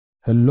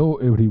Hello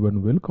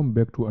everyone, welcome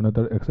back to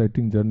another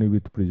exciting journey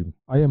with Prism.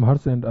 I am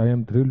Harsh and I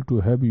am thrilled to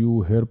have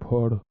you here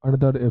for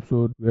another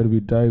episode where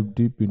we dive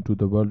deep into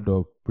the world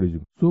of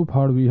Prism. So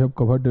far we have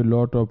covered a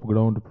lot of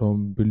ground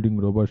from building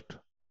robust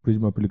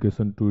Prism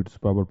application to its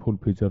powerful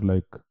feature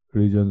like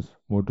regions,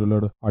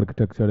 modular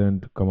architecture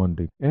and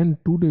commanding. And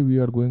today we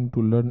are going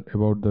to learn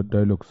about the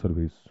dialog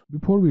service.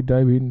 Before we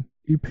dive in,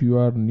 if you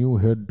are new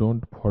here,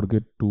 don't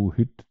forget to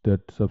hit that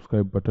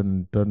subscribe button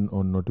and turn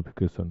on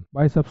notification.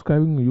 By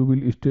subscribing, you will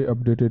stay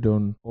updated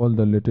on all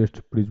the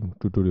latest Prism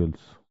tutorials.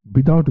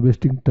 Without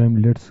wasting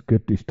time, let's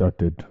get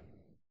started.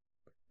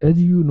 As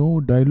you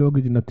know, dialog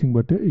is nothing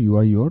but a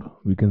UI or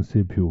we can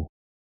say view.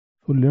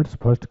 So let's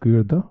first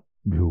create the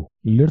view.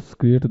 Let's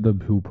create the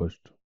view first.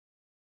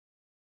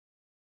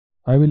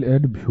 I will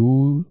add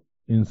view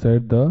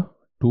inside the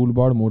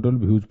toolbar model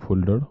views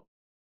folder.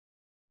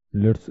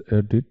 Let's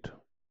add it.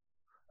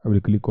 I will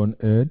click on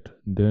add,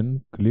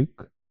 then click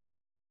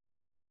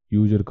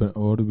user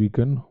or we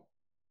can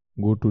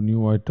go to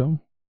new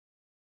item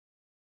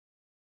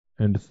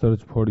and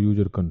search for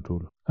user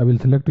control. I will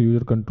select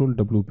user control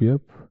WPF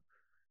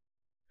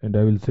and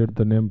I will set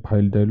the name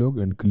file dialog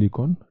and click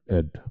on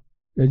add.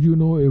 As you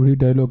know, every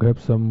dialog have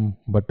some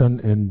button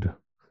and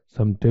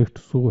some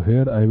text, so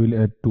here I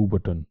will add two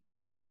buttons.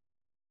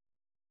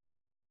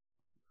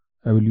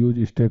 I will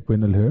use stack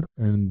panel here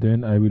and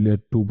then I will add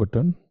two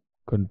button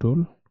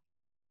control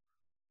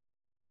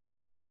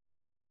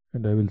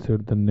and I will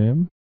set the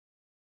name.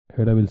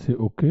 Here I will say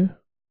OK,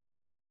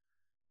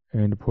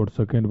 and for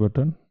second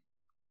button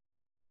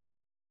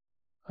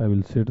I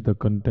will set the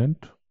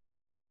content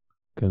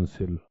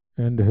cancel,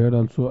 and here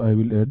also I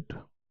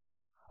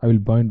will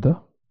bind the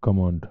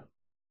command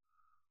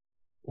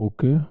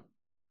OK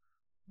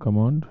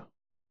command,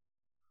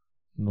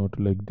 not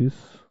like this.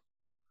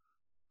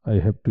 I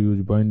have to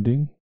use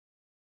binding,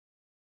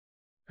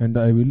 and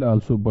I will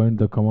also bind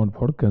the command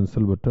for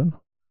cancel button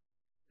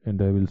and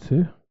I will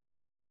say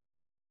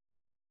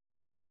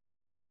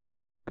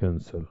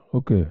cancel.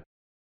 Okay,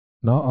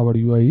 now our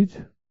UI is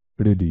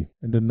ready,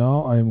 and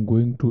now I am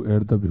going to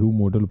add the view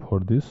model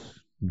for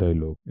this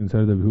dialog.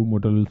 Inside the view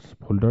models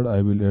folder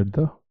I will add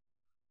the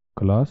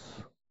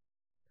class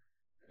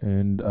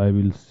and I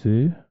will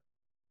say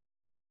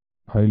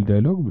file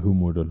dialog view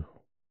model.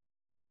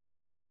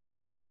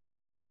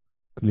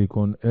 Click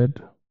on add.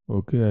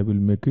 Okay, I will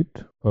make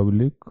it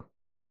public,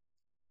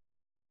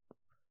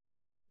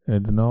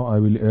 and now I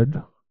will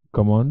add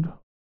command.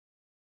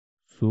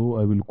 So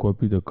I will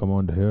copy the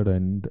command here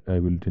and I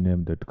will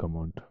rename that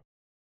command.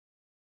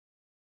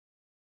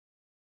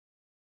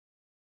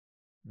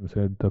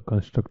 Inside the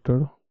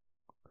constructor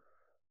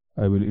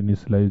I will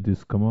initialize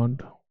this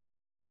command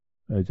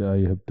as I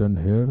have done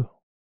here,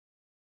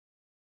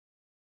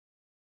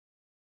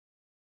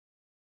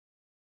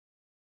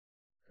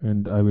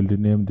 and I will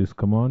rename this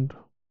command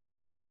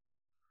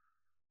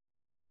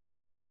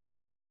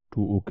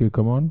to OK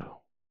command,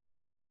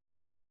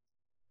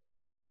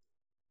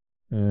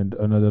 and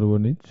another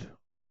one is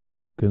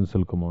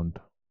cancel command.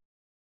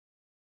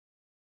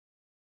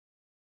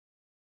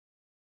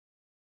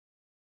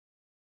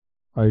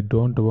 I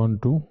don't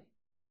want to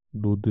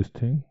do this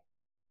thing,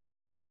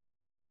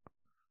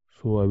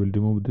 so I will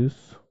remove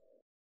this.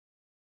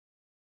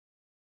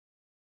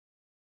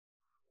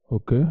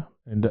 Okay,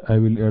 and I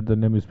will add the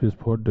namespace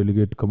for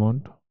delegate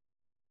command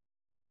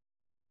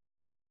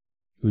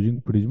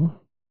using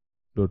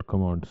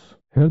prism.commands.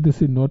 Here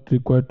this is not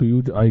required to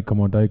use I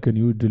command. I can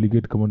use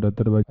delegate command,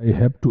 otherwise I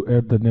have to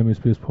add the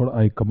namespace for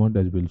I command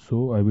as well.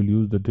 So I will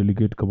use the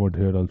delegate command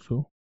here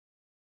also,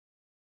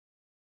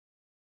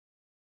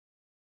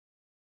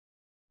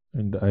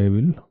 and I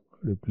will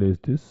replace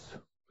this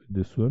with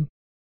this one.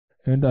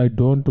 And I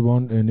don't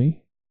want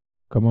any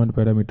command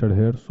parameter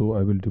here, so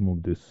I will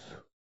remove this.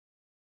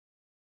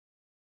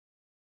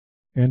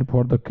 And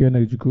for the can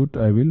execute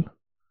I will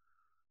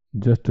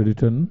just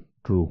return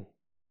true,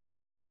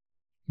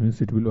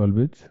 means it will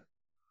always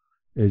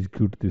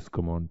execute this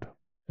command.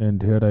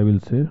 And here I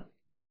will say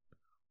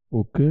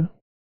OK,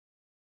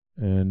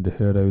 and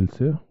here I will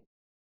say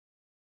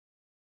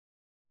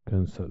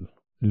cancel.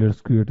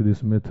 Let's create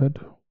this method,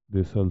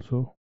 this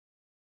also.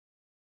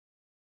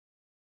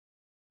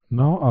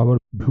 Now our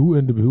view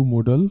and view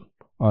model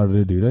are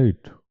ready, right?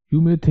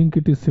 You may think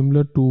it is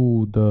similar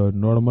to the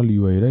normal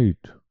UI, right?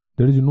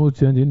 There is no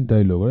change in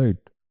dialog, right?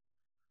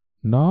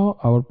 Now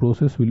our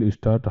process will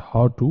start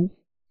how to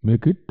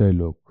make it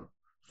dialog.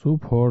 So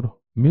for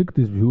make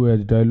this view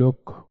as dialog,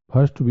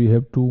 first we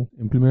have to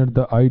implement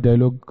the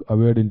iDialog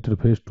aware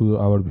interface to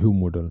our view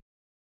model.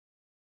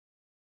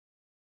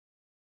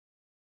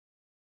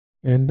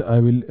 And I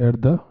will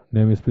add the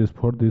namespace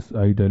for this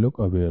iDialog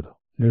aware.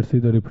 Let's see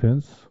the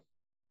reference.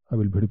 I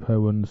will verify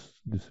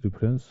once this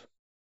reference.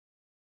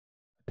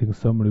 I think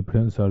some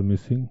reference are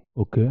missing.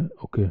 Okay.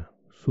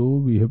 So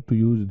we have to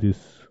use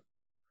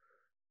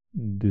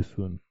this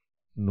one,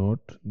 not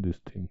this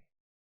thing.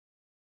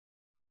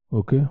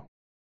 Okay,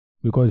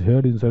 because here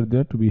inside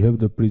that we have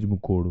the Prism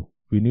code.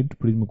 We need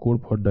Prism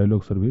code for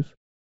dialog service.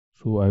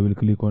 So I will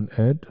click on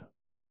add,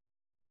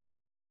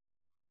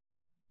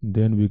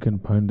 Then we can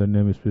find the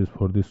namespace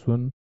for this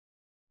one,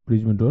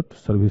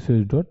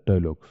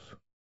 prism.services.dialogs.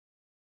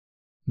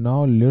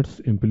 Now let's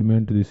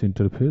implement this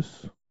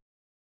interface.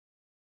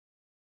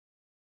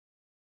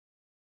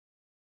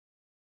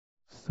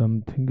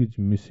 Something is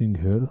missing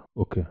here.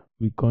 Okay,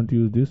 we can't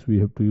use this, we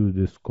have to use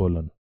this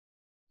colon.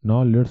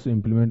 Now let's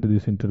implement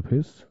this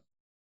interface.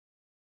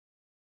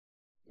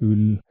 We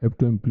will have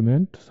to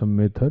implement some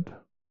method.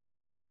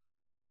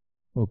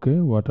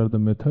 Okay, what are the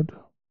method?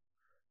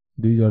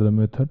 These are the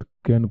method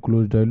can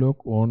close dialog,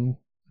 on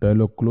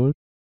dialog close.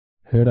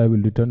 Here I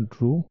will return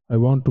true. I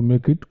want to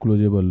make it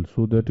closable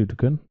so that it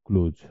can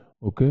close.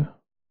 Okay.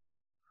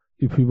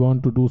 If we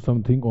want to do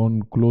something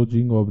on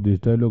closing of this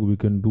dialog, we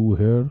can do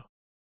here.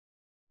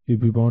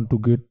 If we want to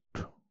get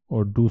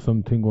or do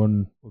something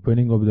on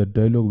opening of that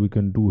dialog, we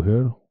can do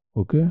here.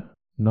 Okay.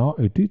 Now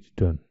it is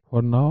done.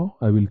 For now,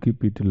 I will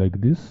keep it like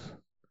this.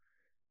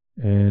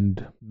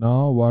 And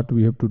now what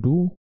we have to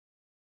do,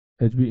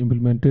 as we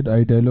implemented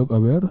iDialog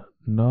aware,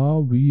 now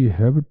we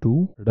have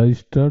to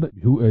register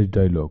view as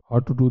dialog.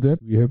 How to do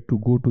that? We have to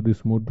go to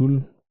this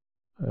module.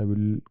 I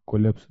will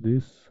collapse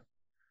this,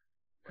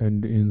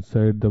 and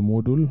inside the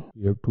module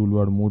we have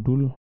toolbar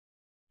module,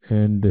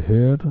 and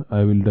here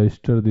I will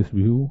register this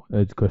view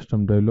as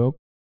custom dialog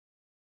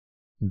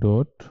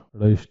dot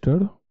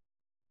register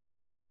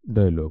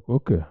dialog.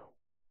 Okay,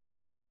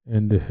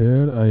 and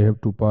here I have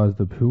to pass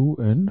the view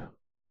and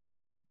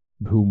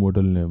view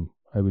model name.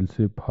 I will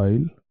say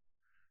file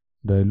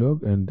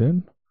dialog and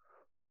then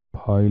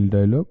file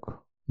dialog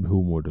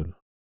view model.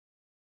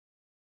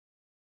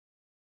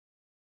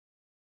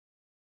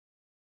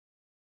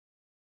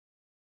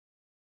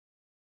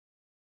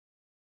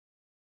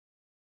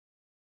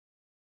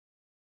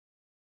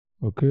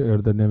 Okay,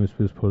 add the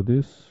namespace for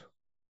this.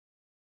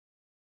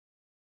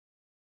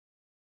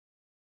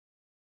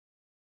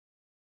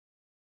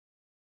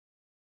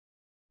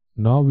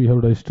 Now we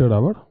have registered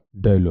our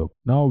dialog.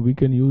 Now we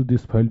can use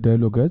this file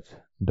dialog as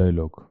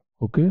dialog.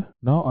 Okay,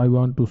 now I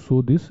want to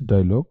show this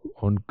dialog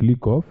on click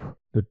of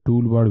the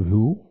toolbar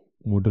view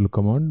model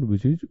command,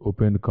 which is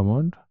open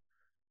command.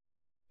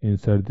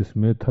 Inside this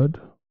method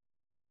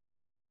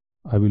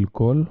I will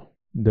call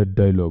that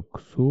dialog.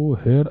 So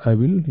here I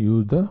will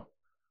use the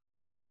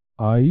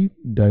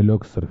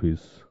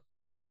iDialogService.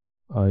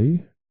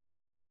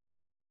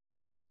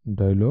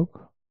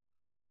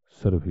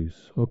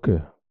 iDialogService.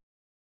 Okay.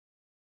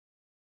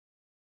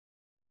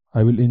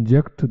 I will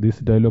inject this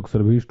dialog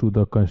service to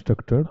the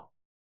constructor.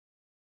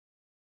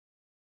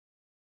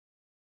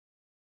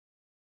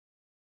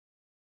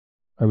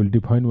 I will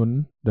define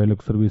one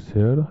dialog service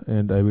here,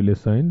 and I will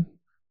assign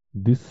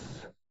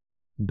this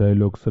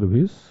dialog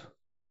service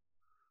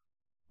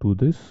to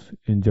this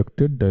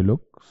injected dialog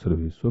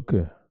service.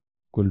 Okay,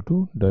 equal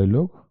to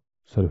dialog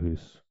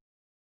service.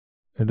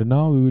 And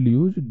now we will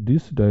use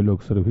this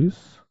dialog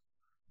service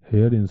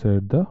here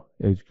inside the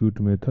execute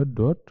method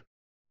dot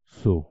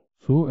show.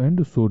 Show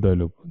and show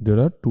dialog. There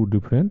are two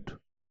different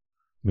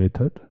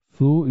methods.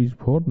 Show is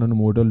for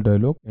non-modal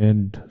dialog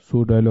and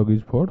show dialog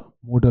is for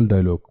modal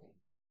dialog.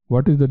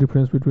 What is the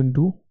difference between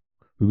two?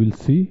 We will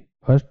see.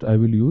 First I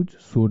will use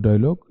show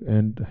dialog,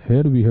 and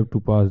here we have to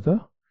pass the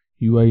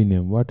UI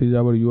name. What is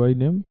our UI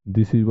name?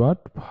 This is what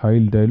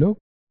file dialog,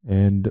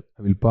 and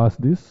I will pass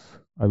this.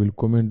 I will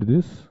comment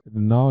this.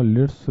 Now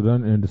let's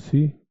run and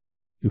see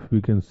if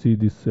we can see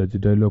this as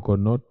dialog or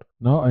not.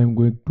 Now I am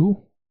going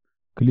to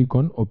click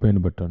on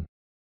open button.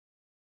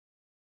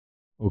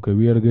 Okay,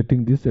 we are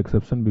getting this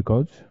exception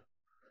because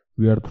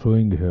we are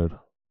throwing here.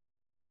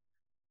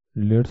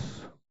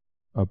 Let's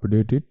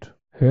update it.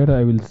 Here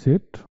I will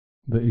set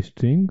the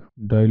string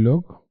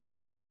dialog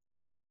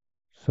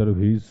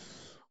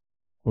service.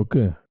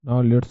 Okay,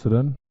 now let's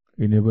run,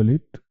 enable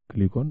it,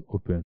 click on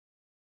open.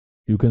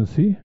 You can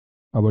see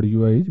our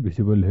UI is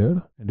visible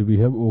here, and we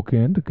have OK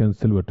and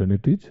cancel button.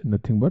 It is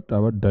nothing but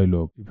our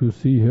dialog. If you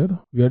see here,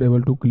 we are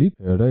able to click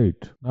here,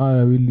 right?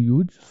 Now I will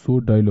use show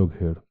dialog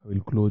here. I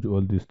will close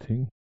all these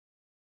things.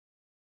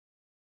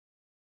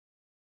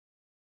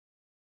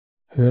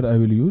 Here I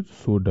will use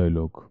show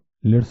dialog.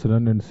 Let's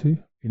run and see.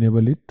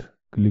 Enable it,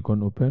 click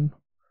on open.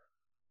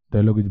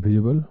 Dialog is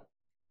visible.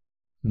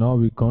 Now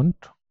we can't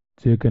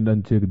check and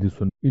uncheck this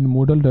one. In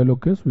modal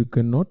dialog case, we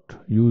cannot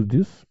use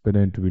this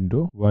parent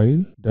window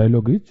while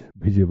dialog is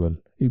visible.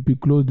 If we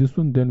close this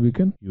one, then we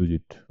can use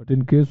it. But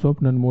in case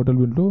of non-modal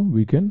window,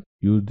 we can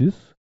use this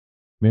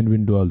main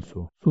window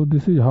also. So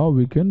this is how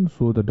we can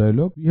show the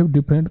dialog. We have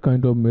different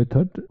kind of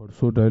method for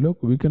show dialog.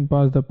 We can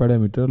pass the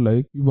parameter,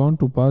 like we want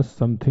to pass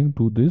something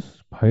to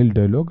this file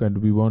dialog and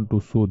we want to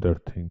show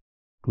that thing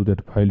to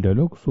that file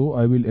dialog. So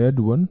I will add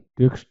one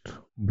text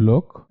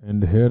block,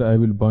 and here I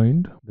will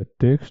bind the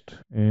text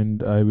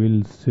and I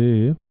will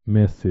say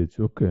message.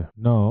 Okay,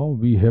 now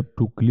we have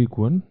to click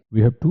one.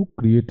 We have to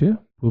create a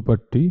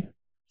property.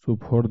 So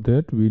for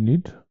that we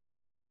need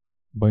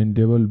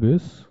bindable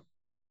base,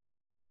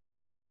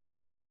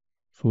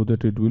 so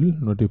that it will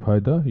notify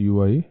the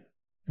UI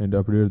and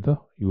update the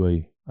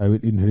UI. I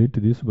will inherit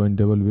this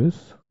bindable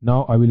base.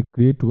 Now I will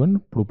create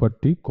one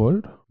property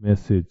called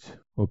message.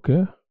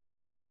 Okay,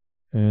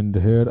 and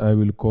here I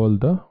will call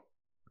the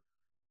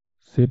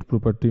set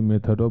property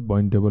method of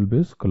bindable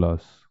base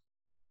class.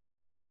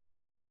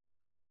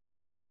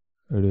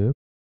 Ref,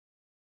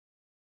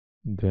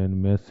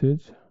 then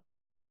message,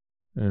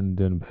 and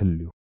then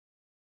value.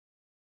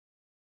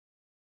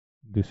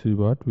 This is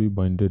what we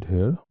binded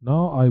here.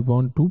 Now I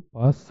want to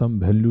pass some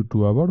value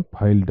to our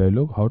file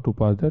dialog. How to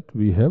pass that?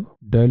 We have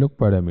dialog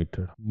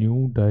parameter,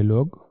 new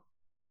dialog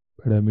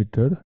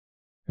parameter,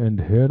 and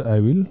here I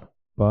will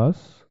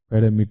pass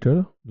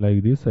parameter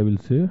like this. I will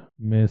say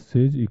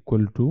message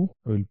equal to,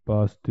 I will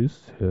pass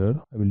this here.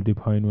 I will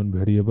define one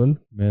variable,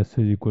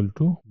 message equal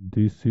to,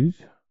 this is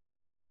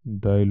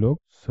dialog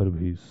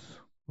service.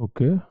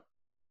 Okay,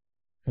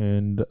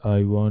 and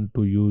I want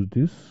to use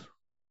this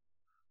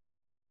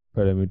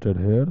parameter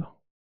here.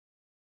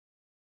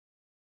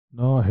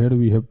 Now here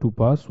we have to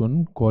pass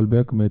one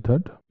callback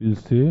method. We'll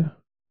say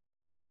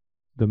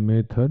the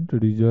method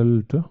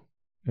result,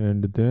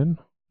 and then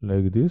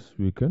like this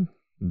we can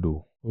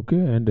do. Okay,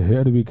 and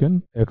here we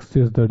can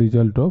access the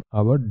result of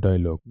our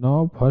dialog.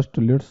 Now first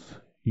let's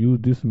use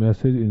this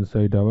message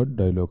inside our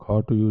dialog.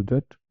 How to use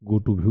that? Go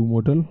to view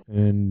model,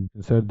 and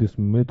inside this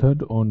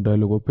method on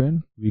dialog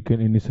open, we can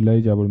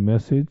initialize our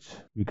message.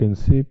 We can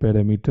say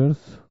parameters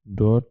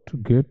dot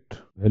get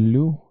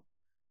value,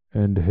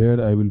 and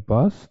here I will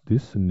pass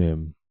this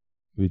name,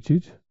 which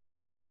is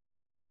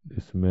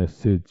this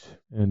message,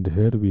 and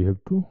here we have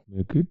to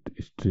make it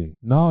string.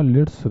 Now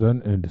let's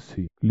run and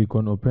see. Click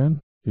on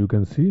open. You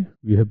can see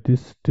we have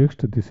this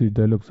text. This is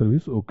dialog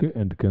service. Okay,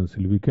 and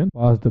cancel. We can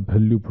pass the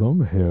value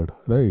from here,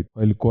 right?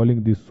 While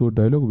calling this show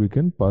dialog, we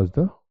can pass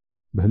the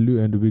value,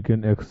 and we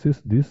can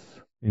access this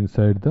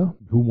inside the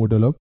view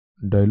model of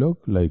dialog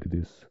like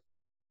this.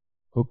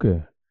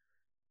 Okay.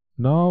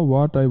 Now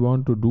what I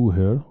want to do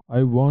here,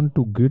 I want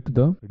to get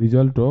the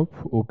result of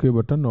OK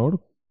button or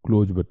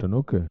close button.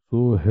 Okay,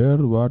 so here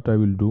what I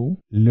will do,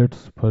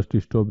 let's first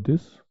stop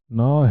this.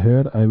 Now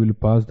here I will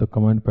pass the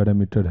command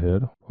parameter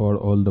here for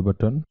all the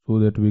button, so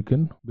that we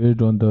can,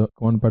 based on the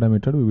command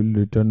parameter, we will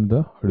return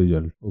the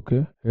result.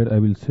 Okay, here I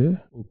will say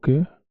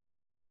OK,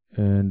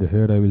 and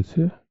here I will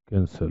say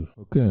cancel.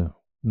 Okay,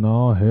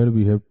 now here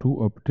we have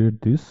to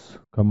update this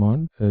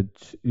command as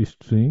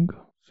string,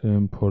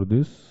 same for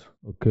this.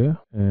 Okay,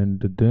 and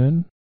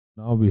then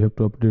now we have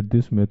to update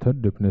this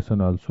method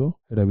definition also.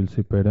 Here I will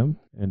say param,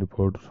 and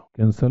for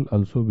cancel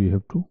also we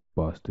have to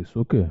pass this.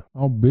 Okay,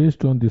 now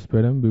based on this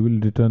param we will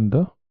return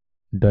the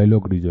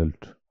dialog result.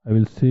 I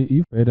will say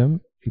if param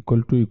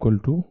equal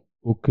to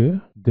okay,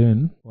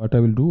 then what I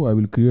will do, I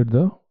will create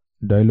the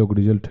dialog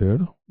result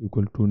here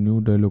equal to new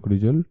dialog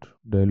result,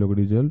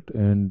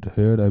 and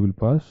here I will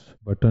pass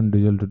button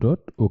result dot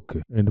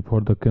okay, and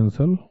for the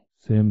cancel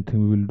same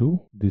thing we will do.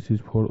 This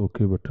is for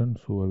OK button,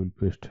 so I will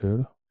paste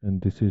here,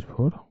 and this is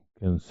for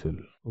cancel.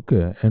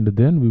 Okay, and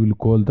then we will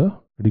call the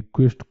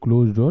request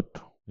close dot,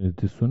 is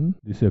this one,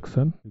 this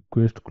action,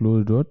 request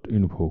close dot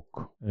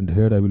invoke, and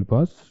here I will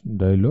pass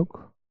dialog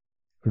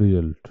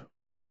result.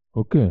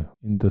 Okay,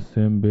 in the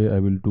same way I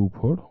will do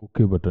for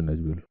OK button as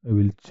well. I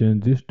will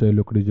change this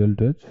dialog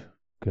result as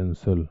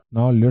cancel.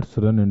 Now let's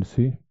run and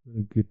see.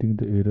 Getting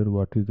the error.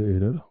 What is the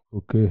error?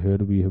 Okay, here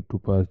we have to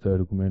pass the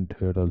argument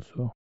here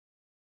also.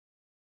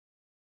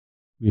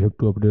 We have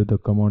to update the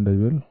command as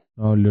well.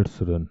 Now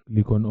let's run.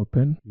 Click on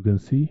open. You can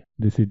see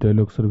this is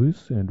dialog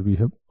service, and we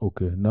have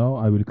OK. Now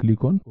I will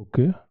click on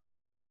OK.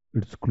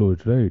 It's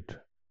closed, right?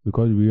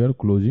 Because we are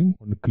closing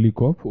on click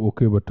of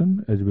OK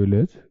button as well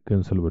as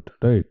cancel button,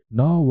 right?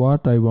 Now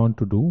what I want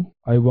to do,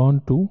 I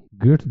want to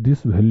get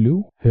this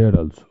value here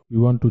also. We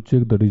want to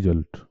check the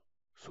result.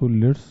 So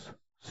let's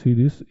see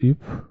this. If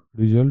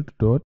result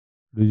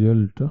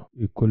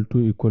equal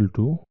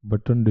to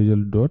button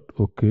result dot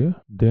okay,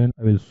 then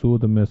I will show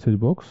the message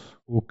box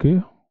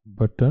OK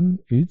button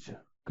is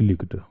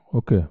clicked.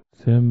 Okay,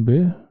 same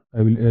way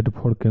I will add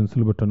for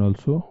cancel button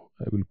also.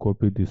 I will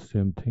copy this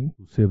same thing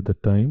to save the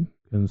time.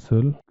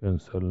 Cancel.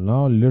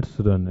 Now let's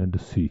run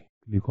and see.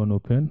 Click on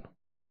open,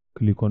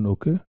 click on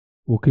OK.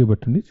 OK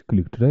button is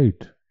clicked,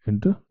 right? And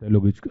the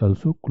dialog is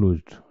also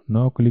closed.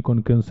 Now click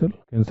on cancel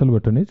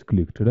button is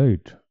clicked,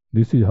 right?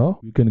 This is how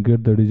we can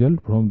get the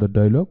result from the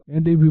dialog.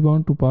 And if we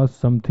want to pass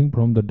something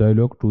from the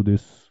dialog to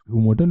this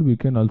view model, we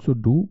can also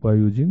do by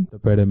using the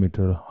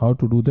parameter. How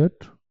to do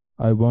that?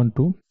 I want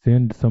to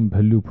send some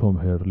value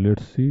from here.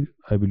 Let's see.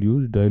 I will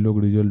use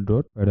dialog result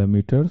dot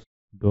parameters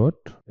dot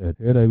add.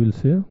 Here I will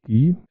say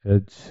key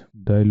as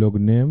dialog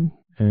name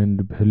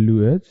and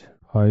value as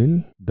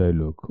file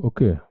dialog.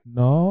 Okay.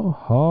 Now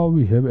how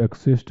we have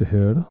accessed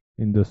here,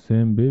 in the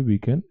same way we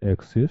can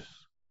access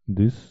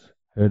this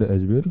head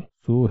as well.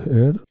 So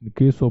here in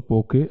case of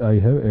OK, I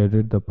have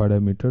added the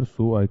parameter,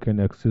 so I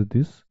can access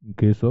this in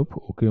case of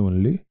OK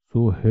only.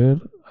 So here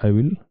I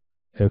will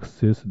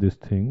access this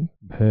thing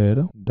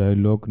where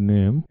dialog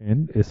name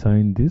and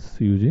assign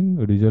this using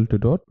result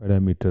dot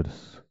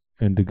parameters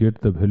and get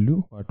the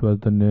value. What was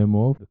the name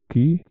of the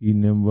key? Key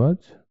name was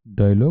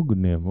dialog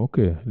name.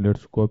 Okay,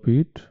 let's copy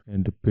it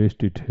and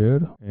paste it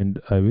here,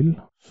 and I will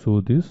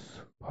show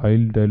this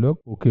file dialog,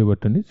 OK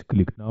button is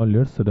clicked. Now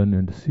let's run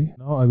and see.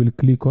 Now I will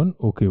click on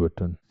OK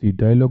button. See,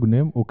 dialog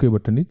name OK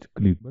button is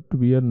clicked, but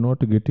we are not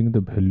getting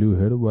the value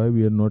here. Why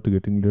we are not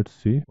getting? Let's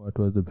see what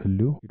was the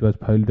value. It was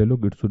file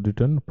dialog. It should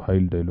return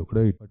file dialog,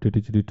 right? But it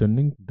is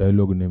returning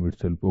dialog name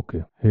itself.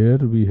 Okay, here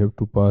we have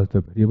to pass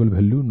the variable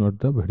value, not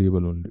the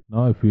variable only.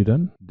 Now if we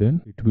run,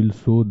 then it will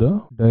show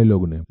the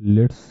dialog name.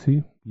 Let's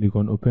see. Click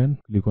on open,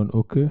 click on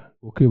OK.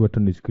 OK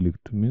button is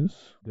clicked, means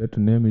that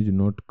name is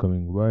not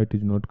coming. Why it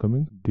is not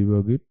coming?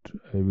 Debug it.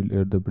 I will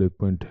add the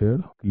breakpoint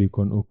here. Click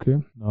on OK.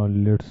 Now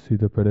let's see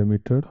the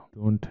parameter.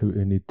 Don't have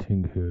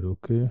anything here.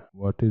 Okay,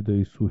 what is the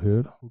issue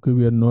here? Okay,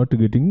 we are not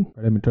getting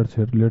parameters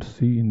here. Let's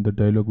see in the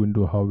dialog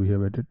window how we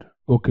have added.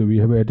 Okay, we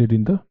have added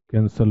in the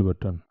cancel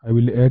button. I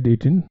will add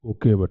it in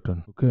OK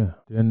button. Okay,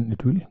 then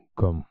it will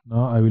come.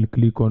 Now I will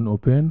click on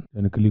open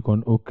and click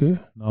on OK.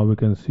 Now we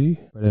can see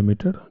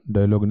parameter,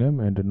 dialog name,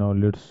 and now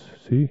let's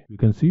see. We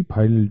can see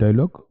file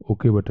dialog,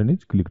 OK button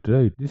is clicked,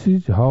 right? This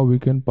is how we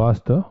can pass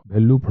the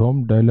value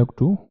from dialog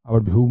to our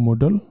view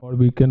model, or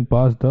we can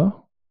pass the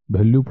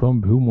value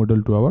from view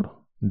model to our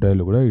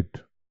dialog,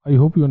 right? I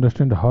hope you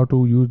understand how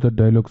to use the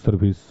dialog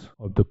service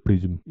of the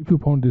Prism. If you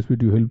found this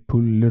video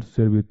helpful, let's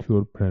share with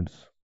your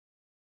friends.